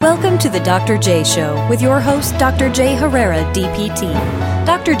Welcome to the Dr. J Show with your host, Dr. J Herrera, DPT.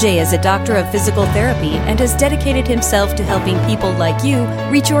 Dr. J is a doctor of physical therapy and has dedicated himself to helping people like you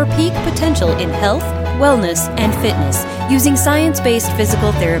reach your peak potential in health, wellness, and fitness using science-based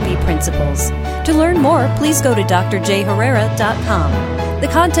physical therapy principles. To learn more, please go to drjherrera.com. The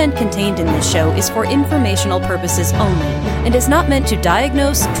content contained in this show is for informational purposes only and is not meant to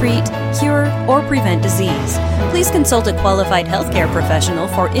diagnose, treat, cure, or prevent disease. Please consult a qualified healthcare professional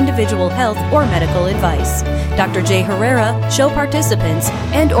for individual health or medical advice. Dr. J. Herrera, show participants,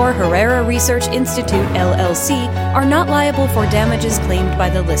 and/or Herrera Research Institute, LLC, are not liable for damages claimed by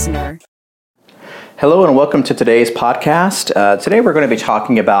the listener. Hello and welcome to today's podcast. Today we're going to be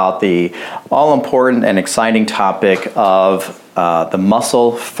talking about the all-important and exciting topic of the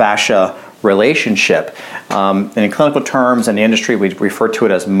muscle-fascia relationship. In clinical terms in the industry, we refer to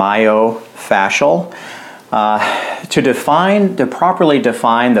it as myofascial. To properly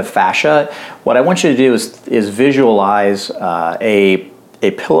define the fascia, what I want you to do is visualize a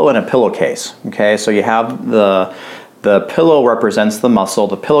pillow and a pillowcase. Okay, so you have the pillow represents the muscle,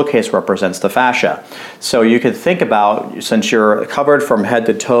 the pillowcase represents the fascia. So you could think about, since you're covered from head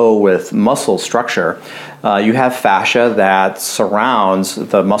to toe with muscle structure, you have fascia that surrounds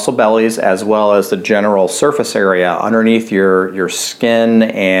the muscle bellies as well as the general surface area underneath your skin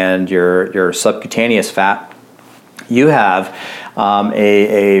and your subcutaneous fat. You have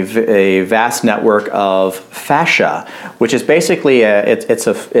a vast network of fascia, which is basically it's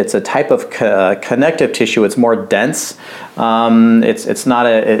a type of connective tissue. It's more dense. It's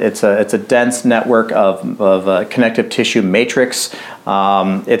a dense network of connective tissue matrix.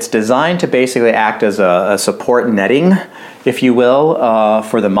 It's designed to basically act as a support netting, if you will,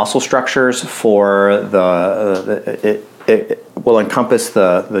 for the muscle structures. It will encompass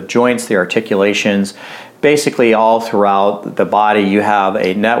the joints, the articulations. Basically, all throughout the body, you have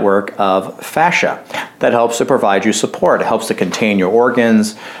a network of fascia that helps to provide you support. It helps to contain your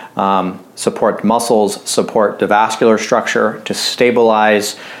organs, support muscles, support the vascular structure, to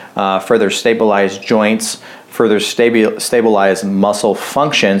stabilize, further stabilize joints, further stabilize muscle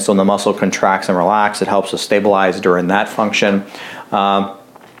function. So when the muscle contracts and relaxes, it helps to stabilize during that function.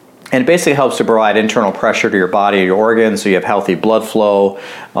 And it basically helps to provide internal pressure to your body, your organs, so you have healthy blood flow,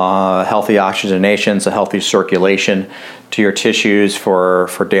 healthy oxygenation, so healthy circulation to your tissues for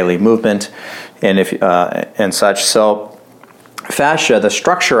daily movement and such. So fascia, the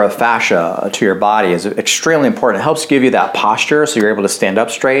structure of fascia to your body is extremely important. It helps give you that posture so you're able to stand up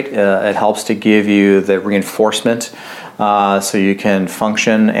straight. It helps to give you the reinforcement so you can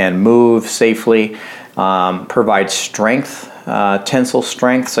function and move safely, provide strength. Tensile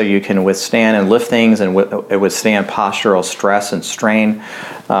strength, so you can withstand and lift things and withstand postural stress and strain.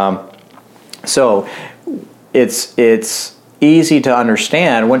 So it's easy to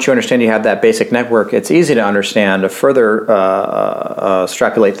understand. Once you understand you have that basic network, it's easy to understand, to further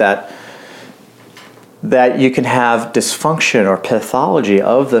extrapolate that you can have dysfunction or pathology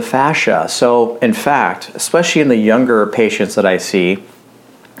of the fascia. So in fact, especially in the younger patients that I see,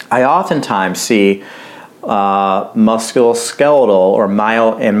 I oftentimes see musculoskeletal or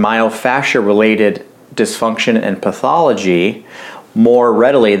myofascia related dysfunction and pathology more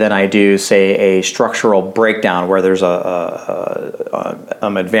readily than I do, say, a structural breakdown where there's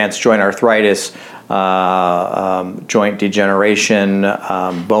advanced joint arthritis, joint degeneration,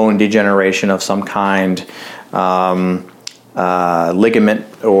 bone degeneration of some kind, ligament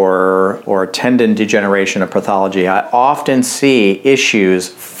or tendon degeneration or pathology. I often see issues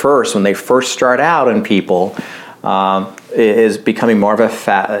first when they first start out in people is becoming more of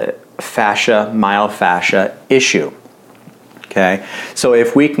a myofascia issue. Okay, so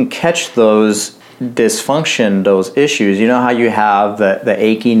if we can catch those dysfunction, those issues, you know how you have the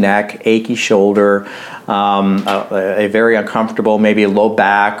achy neck, achy shoulder, a very uncomfortable maybe low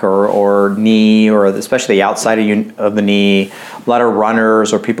back or knee, or especially the outside of the knee. A lot of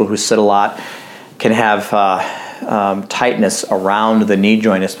runners or people who sit a lot can have tightness around the knee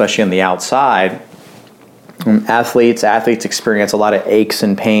joint, especially on the outside. Athletes experience a lot of aches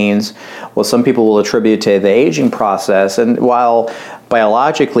and pains. Well, some people will attribute to the aging process, and while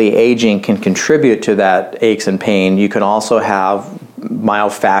biologically aging can contribute to that aches and pain, you can also have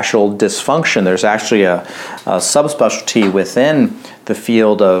myofascial dysfunction. There's actually a subspecialty within the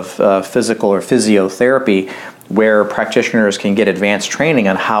field of physical or physiotherapy where practitioners can get advanced training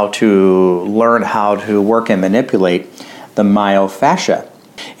on how to learn how to work and manipulate the myofascia.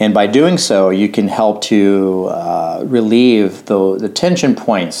 And by doing so, you can help to relieve the tension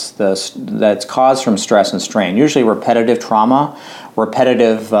points that's caused from stress and strain. Usually repetitive trauma,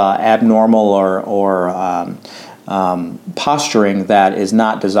 repetitive abnormal or posturing that is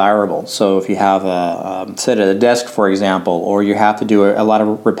not desirable. So if you have a sit at a desk, for example, or you have to do a lot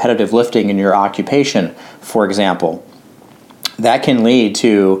of repetitive lifting in your occupation, for example, that can lead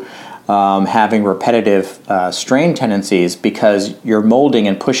to having repetitive strain tendencies because you're molding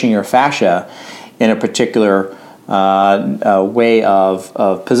and pushing your fascia in a particular way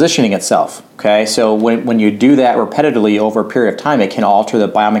of positioning itself. Okay, so when you do that repetitively over a period of time, it can alter the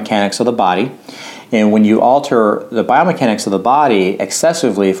biomechanics of the body. And when you alter the biomechanics of the body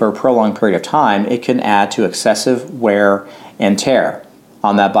excessively for a prolonged period of time, it can add to excessive wear and tear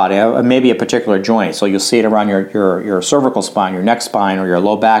on that body, maybe a particular joint. So you'll see it around your cervical spine, your neck spine, or your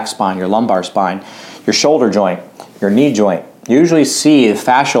low back spine, your lumbar spine, your shoulder joint, your knee joint. You usually see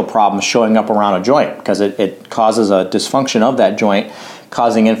fascial problems showing up around a joint because it causes a dysfunction of that joint,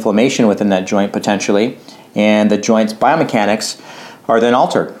 causing inflammation within that joint potentially, and the joint's biomechanics are then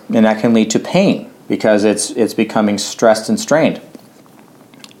altered, and that can lead to pain because it's becoming stressed and strained.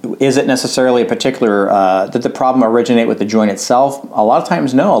 Is it necessarily a particular, did the problem originate with the joint itself? A lot of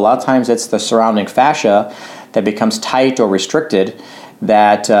times, no. A lot of times it's the surrounding fascia that becomes tight or restricted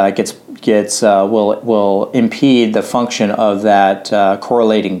that will impede the function of that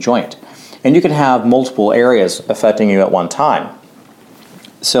correlating joint. And you can have multiple areas affecting you at one time.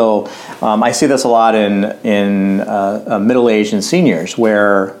 So I see this a lot in middle-aged and seniors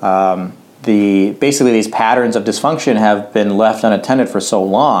where basically these patterns of dysfunction have been left unattended for so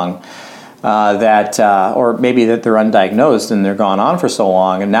long or maybe that they're undiagnosed and they're gone on for so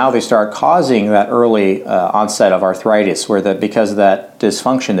long, and now they start causing that early onset of arthritis, where because of that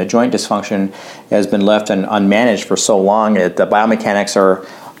dysfunction, the joint dysfunction, has been left unmanaged for so long, the biomechanics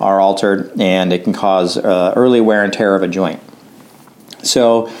are altered, and it can cause early wear and tear of a joint.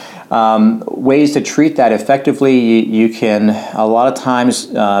 So ways to treat that effectively, you can, a lot of times,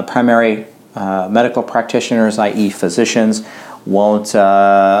 primary medical practitioners, i.e. physicians, they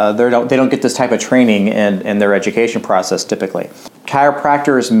don't get this type of training in their education process typically.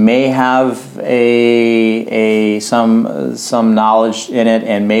 Chiropractors may have some knowledge in it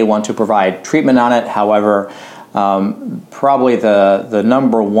and may want to provide treatment on it. However, probably the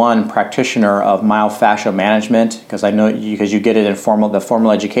number one practitioner of myofascial management, because I know because you get it in the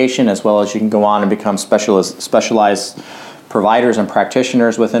formal education, as well as you can go on and become specialized providers and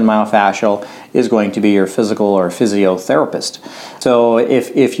practitioners within myofascial, is going to be your physical or physiotherapist. So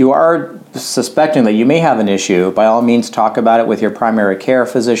if you are suspecting that you may have an issue, by all means talk about it with your primary care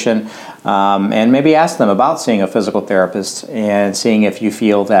physician, and maybe ask them about seeing a physical therapist and seeing if you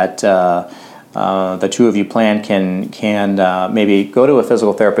feel that the two of you can maybe go to a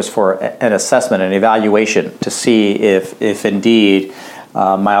physical therapist for an assessment, an evaluation, to see if indeed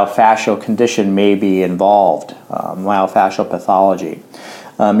myofascial condition may be involved, myofascial pathology.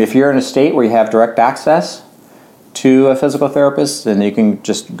 If you're in a state where you have direct access to a physical therapist, then you can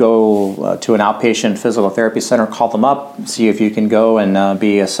just go to an outpatient physical therapy center, call them up, see if you can go and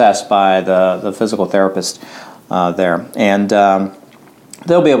be assessed by the physical therapist there. And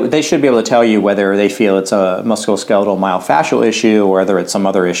they should be able to tell you whether they feel it's a musculoskeletal myofascial issue or whether it's some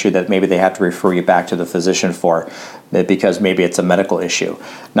other issue that maybe they have to refer you back to the physician for, because maybe it's a medical issue,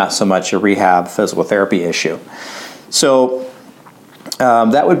 not so much a rehab physical therapy issue. So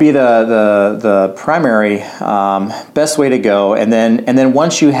that would be the primary best way to go, and then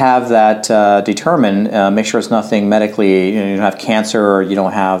once you have that determined, make sure it's nothing medically. You don't have cancer, or you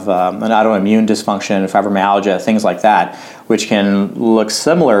don't have an autoimmune dysfunction, fibromyalgia, things like that, which can look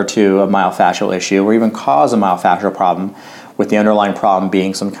similar to a myofascial issue, or even cause a myofascial problem, with the underlying problem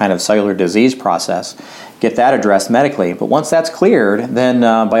being some kind of cellular disease process. Get that addressed medically. But once that's cleared, then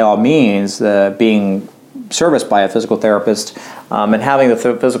by all means, being serviced by a physical therapist and having the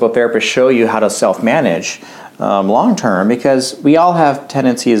physical therapist show you how to self-manage long term, because we all have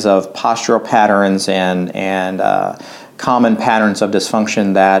tendencies of postural patterns and common patterns of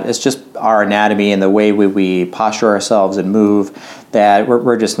dysfunction that it's just our anatomy and the way we posture ourselves and move that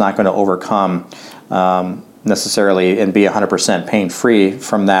we're just not going to overcome necessarily and be 100% pain-free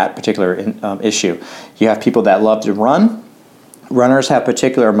from that particular issue. You have people that love to run. Runners have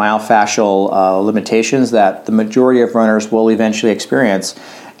particular myofascial limitations that the majority of runners will eventually experience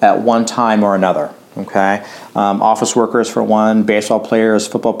at one time or another. Okay, office workers for one, baseball players,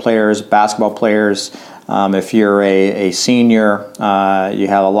 football players, basketball players. If you're a senior, you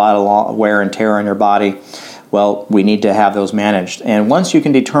have a lot of wear and tear on your body. Well, we need to have those managed. And once you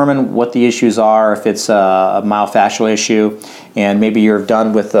can determine what the issues are, if it's a myofascial issue, and maybe you're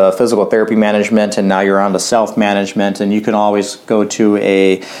done with physical therapy management and now you're on to self-management, and you can always go to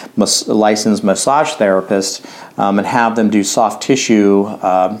a licensed massage therapist and have them do soft tissue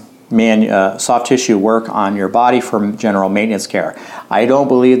soft tissue work on your body for general maintenance care. I don't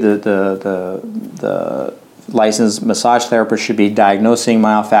believe that the licensed massage therapist should be diagnosing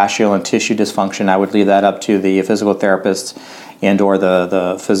myofascial and tissue dysfunction. I would leave that up to the physical therapists and or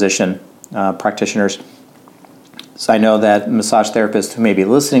the physician practitioners. So I know that massage therapists who may be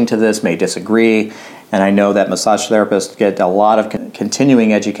listening to this may disagree, and I know that massage therapists get a lot of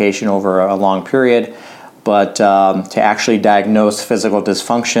continuing education over a long period, but to actually diagnose physical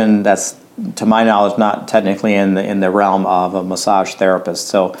dysfunction, that's, to my knowledge, not technically in the realm of a massage therapist.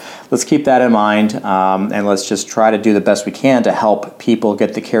 So let's keep that in mind, and let's just try to do the best we can to help people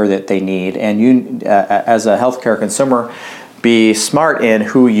get the care that they need. And you, as a healthcare consumer, be smart in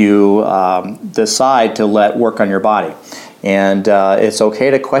who you decide to let work on your body. And it's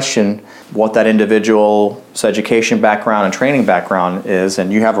okay to question what that individual's education background and training background is,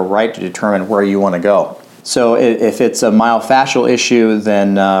 and you have a right to determine where you want to go. So if it's a myofascial issue,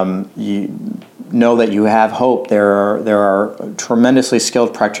 then you know that you have hope. There are tremendously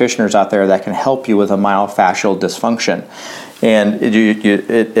skilled practitioners out there that can help you with a myofascial dysfunction. And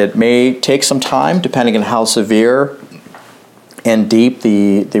it may take some time, depending on how severe and deep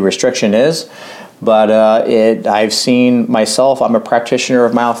the restriction is, but I've seen myself, I'm a practitioner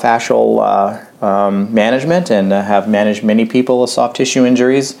of myofascial management and have managed many people with soft tissue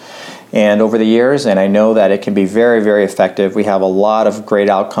injuries and over the years, and I know that it can be very, very effective. We have a lot of great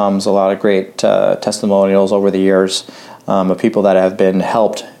outcomes, a lot of great testimonials over the years of people that have been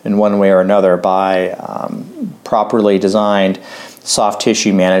helped in one way or another by properly designed soft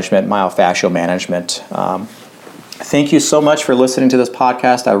tissue management, myofascial management. Thank you so much for listening to this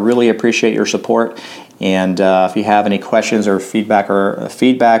podcast. I really appreciate your support. And if you have any questions or feedback or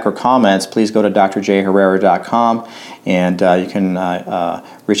comments, please go to drjherrera.com, and you can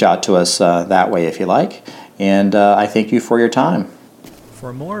reach out to us that way if you like. And I thank you for your time.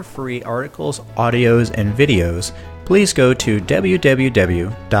 For more free articles, audios, and videos, please go to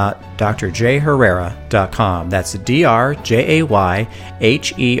www.drjherrera.com. That's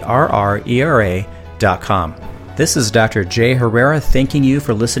drjayherrera.com. This is Dr. Jay Herrera thanking you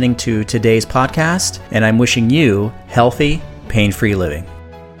for listening to today's podcast, and I'm wishing you healthy, pain-free living.